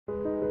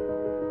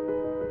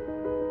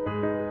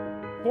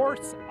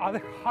Ports are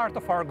the heart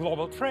of our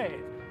global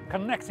trade,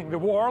 connecting the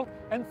world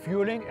and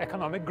fueling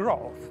economic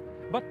growth.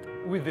 But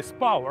with this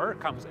power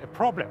comes a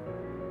problem.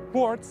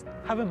 Ports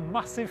have a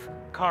massive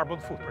carbon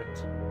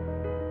footprint.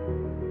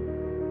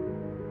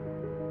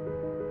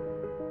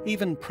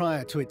 Even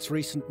prior to its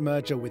recent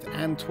merger with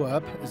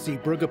Antwerp,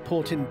 Zeebrugge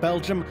port in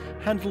Belgium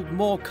handled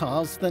more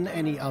cars than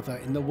any other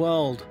in the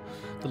world.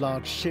 The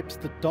large ships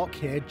that dock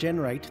here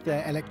generate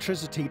their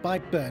electricity by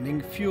burning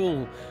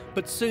fuel,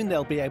 but soon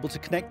they'll be able to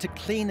connect to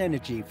clean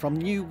energy from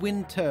new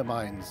wind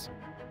turbines.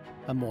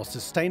 A more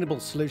sustainable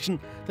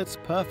solution that's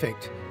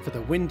perfect for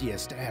the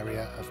windiest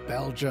area of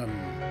Belgium.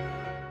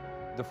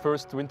 The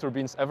first wind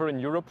turbines ever in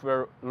Europe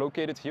were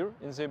located here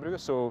in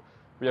Zeebrugge, so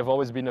we have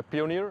always been a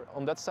pioneer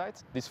on that side.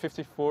 These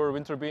 54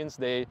 wind turbines,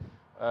 they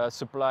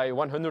supply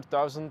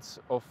 100,000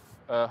 of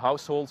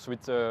households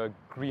with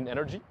green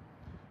energy.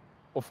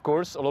 Of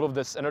course, a lot of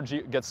this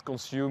energy gets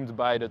consumed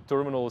by the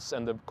terminals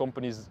and the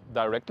companies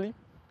directly,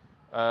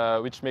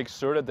 which makes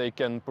sure that they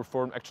can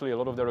perform actually a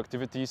lot of their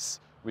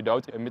activities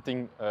without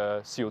emitting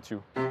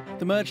CO₂.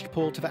 The merged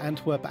port of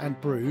Antwerp and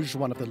Bruges,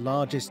 one of the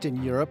largest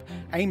in Europe,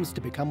 aims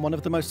to become one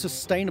of the most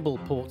sustainable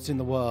ports in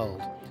the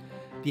world.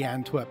 The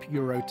Antwerp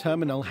Euro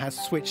terminal has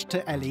switched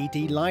to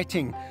LED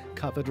lighting,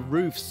 covered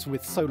roofs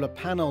with solar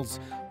panels,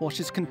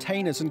 washes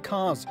containers and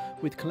cars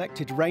with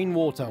collected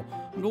rainwater,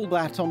 and all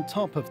that on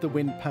top of the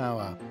wind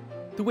power.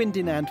 The wind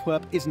in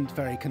Antwerp isn't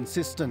very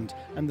consistent,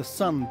 and the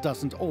sun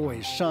doesn't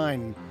always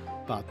shine.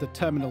 But the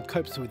terminal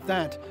copes with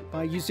that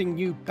by using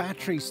new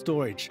battery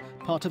storage,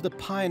 part of the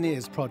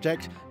Pioneers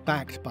project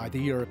backed by the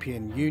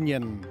European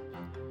Union.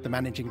 The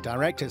managing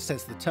director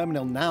says the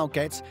terminal now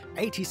gets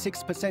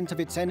 86% of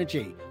its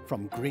energy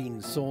from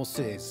green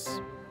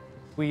sources.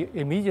 We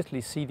immediately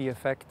see the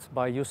effect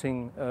by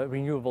using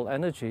renewable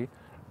energy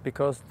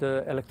because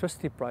the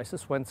electricity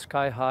prices went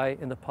sky high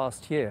in the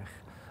past year.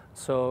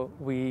 So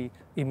we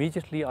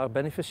immediately are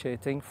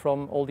benefiting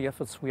from all the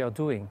efforts we are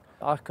doing.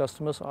 Our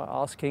customers are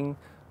asking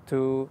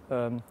to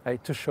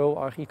show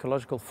our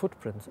ecological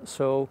footprint.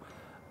 So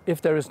if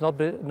there is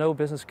no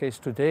business case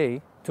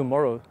today,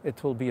 tomorrow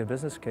it will be a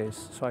business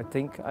case. So I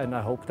think and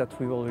I hope that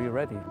we will be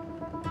ready.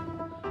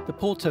 The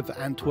port of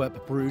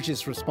Antwerp-Bruges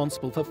is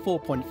responsible for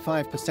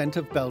 4.5%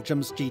 of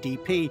Belgium's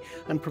GDP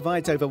and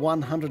provides over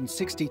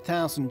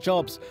 160,000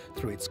 jobs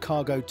through its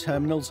cargo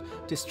terminals,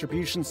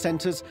 distribution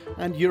centres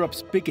and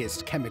Europe's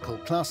biggest chemical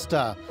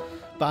cluster.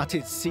 But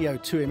its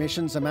CO₂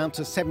 emissions amount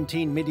to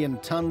 17 million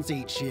tonnes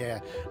each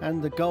year,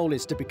 and the goal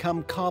is to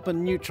become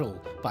carbon neutral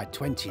by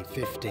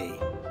 2050.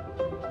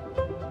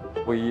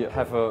 We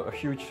have a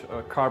huge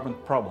carbon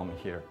problem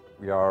here.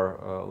 We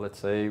are, let's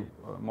say,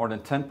 more than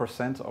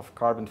 10% of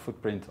carbon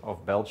footprint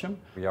of Belgium.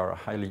 We are a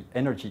highly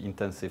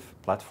energy-intensive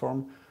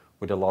platform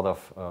with a lot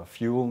of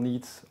fuel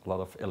needs, a lot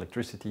of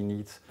electricity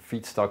needs,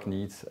 feedstock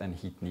needs and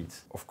heat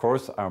needs. Of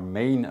course, our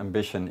main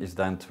ambition is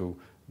then to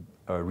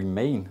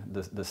remain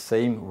the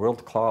same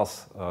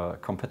world-class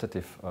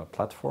competitive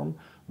platform,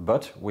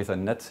 but with a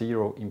net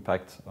zero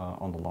impact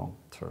on the long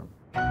term.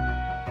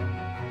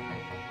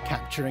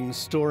 Capturing,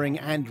 storing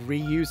and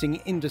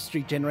reusing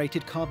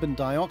industry-generated carbon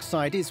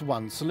dioxide is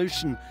one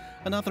solution.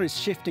 Another is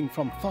shifting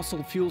from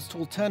fossil fuels to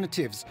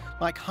alternatives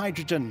like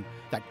hydrogen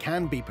that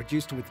can be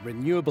produced with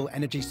renewable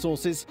energy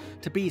sources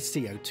to be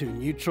CO₂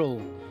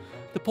 neutral.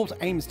 The port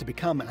aims to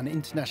become an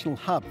international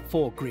hub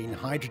for green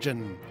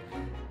hydrogen.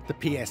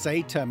 The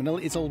PSA terminal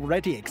is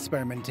already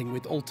experimenting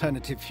with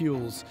alternative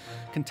fuels.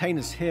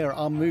 Containers here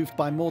are moved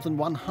by more than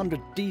 100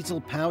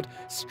 diesel-powered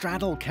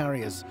straddle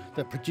carriers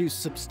that produce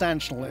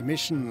substantial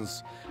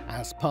emissions.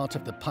 As part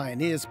of the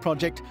Pioneers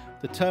project,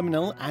 the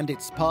terminal and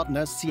its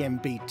partner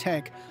CMB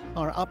Tech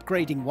are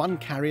upgrading one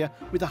carrier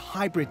with a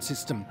hybrid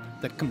system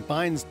that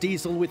combines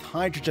diesel with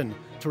hydrogen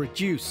to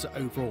reduce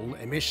overall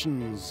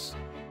emissions.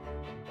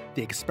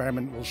 The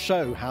experiment will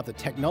show how the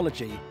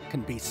technology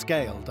can be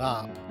scaled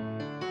up.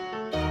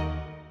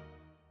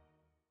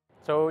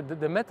 So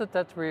the method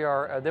that we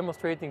are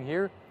demonstrating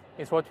here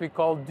is what we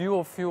call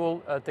dual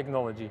fuel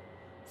technology.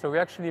 So we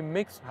actually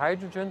mix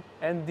hydrogen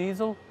and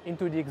diesel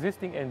into the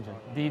existing engine.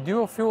 The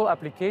dual fuel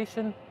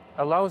application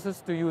allows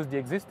us to use the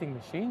existing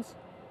machines,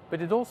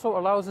 but it also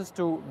allows us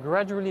to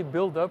gradually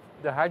build up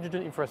the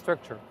hydrogen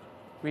infrastructure.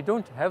 We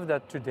don't have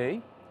that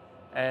today,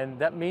 and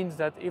that means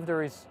that if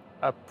there is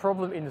a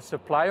problem in the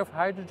supply of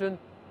hydrogen,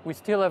 we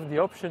still have the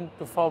option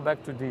to fall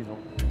back to diesel.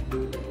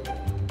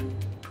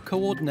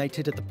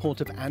 Coordinated at the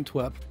port of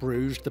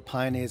Antwerp-Bruges, the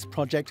Pioneers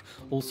project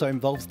also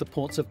involves the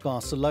ports of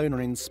Barcelona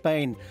in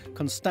Spain,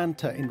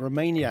 Constanta in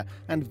Romania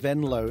and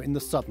Venlo in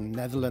the southern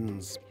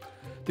Netherlands.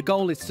 The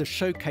goal is to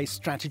showcase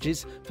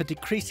strategies for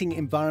decreasing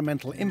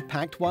environmental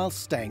impact while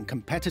staying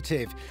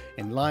competitive,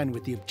 in line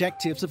with the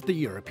objectives of the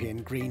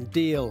European Green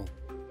Deal.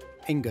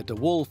 Inge de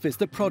Wolf is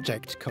the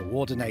project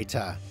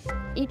coordinator.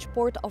 Each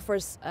port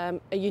offers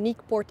a unique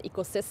port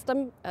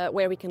ecosystem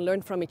where we can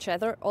learn from each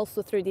other,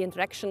 also through the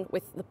interaction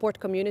with the port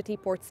community,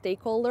 port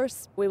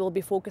stakeholders. We will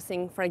be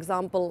focusing, for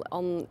example,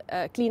 on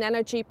clean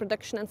energy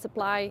production and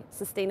supply,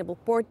 sustainable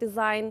port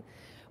design.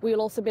 We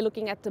will also be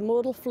looking at the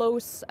modal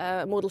flows,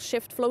 modal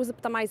shift flows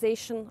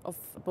optimization of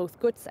both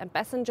goods and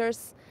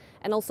passengers,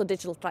 and also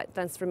digital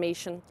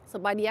transformation. So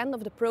by the end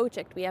of the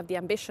project, we have the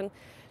ambition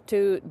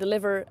to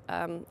deliver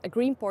a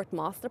green port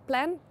master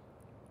plan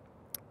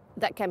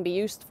that can be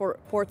used for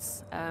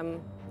ports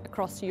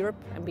across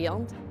Europe and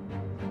beyond.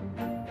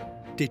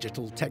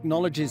 Digital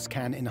technologies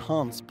can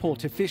enhance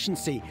port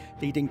efficiency,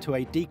 leading to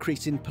a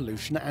decrease in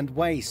pollution and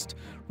waste.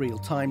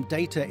 Real-time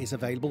data is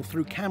available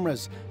through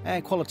cameras,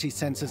 air quality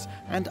sensors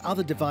and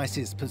other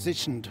devices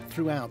positioned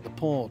throughout the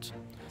port.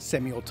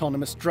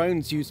 Semi-autonomous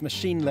drones use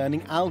machine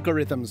learning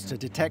algorithms to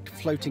detect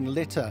floating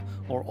litter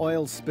or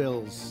oil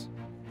spills.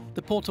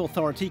 The Port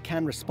Authority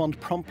can respond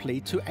promptly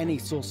to any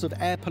source of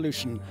air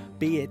pollution,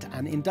 be it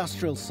an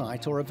industrial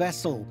site or a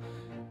vessel.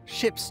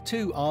 Ships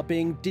too are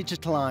being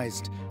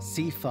digitalised.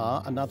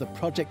 CFAR, another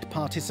project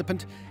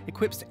participant,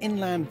 equips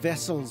inland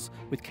vessels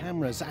with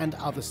cameras and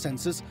other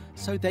sensors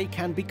so they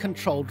can be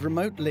controlled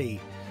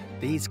remotely.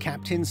 These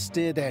captains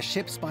steer their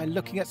ships by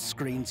looking at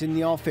screens in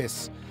the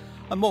office.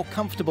 A more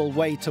comfortable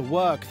way to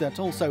work that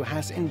also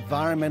has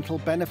environmental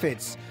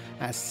benefits,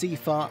 as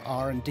CFAR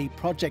R&D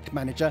project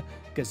manager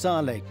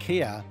Ghazaleh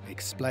Kia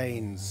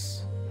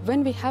explains.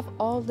 When we have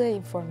all the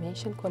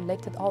information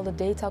collected, all the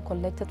data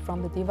collected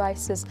from the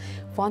devices,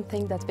 one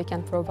thing that we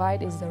can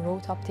provide is the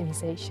route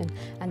optimization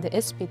and the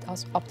speed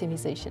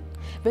optimization.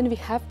 When we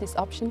have these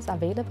options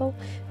available,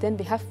 then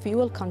we have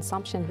fuel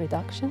consumption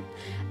reduction,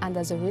 and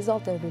as a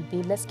result there will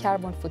be less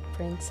carbon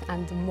footprints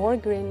and more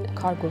green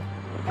cargo.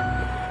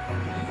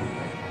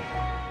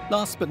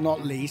 Last but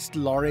not least,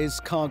 lorries,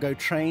 cargo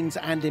trains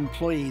and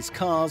employees'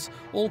 cars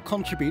all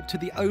contribute to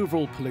the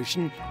overall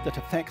pollution that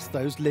affects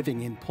those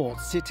living in port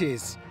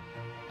cities.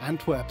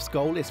 Antwerp's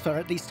goal is for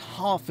at least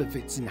half of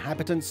its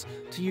inhabitants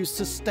to use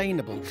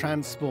sustainable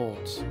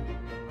transport.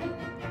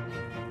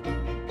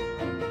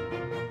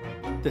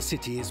 The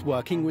city is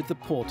working with the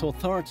Port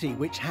Authority,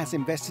 which has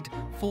invested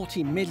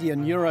 €40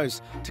 million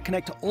to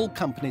connect all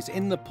companies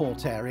in the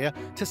port area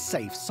to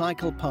safe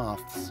cycle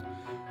paths.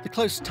 The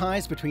close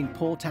ties between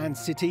port and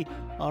city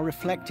are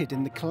reflected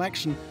in the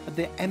collection at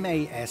the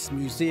MAS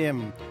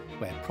Museum,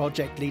 where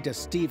project leader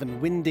Stephen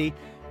Windy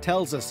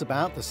tells us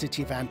about the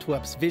City of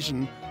Antwerp's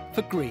vision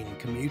for green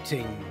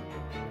commuting.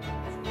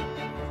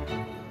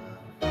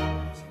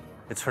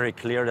 It's very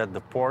clear that the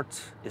port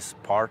is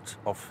part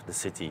of the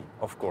city,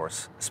 of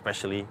course,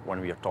 especially when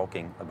we are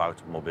talking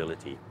about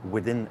mobility.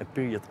 Within a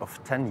period of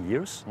 10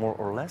 years, more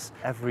or less,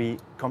 every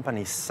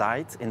company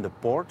site in the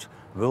port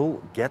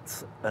will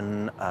get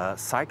a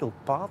cycle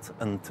path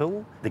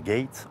until the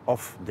gate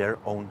of their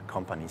own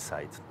company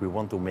site. We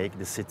want to make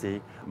the city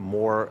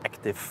more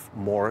active,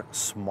 more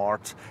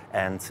smart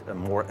and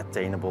more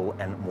attainable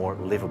and more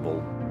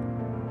livable.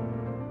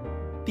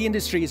 The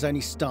industry is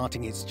only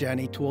starting its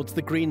journey towards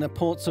the greener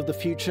ports of the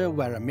future,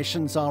 where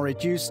emissions are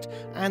reduced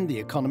and the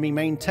economy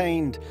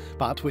maintained.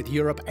 But with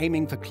Europe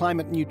aiming for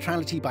climate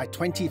neutrality by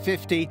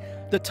 2050,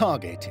 the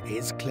target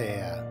is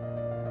clear.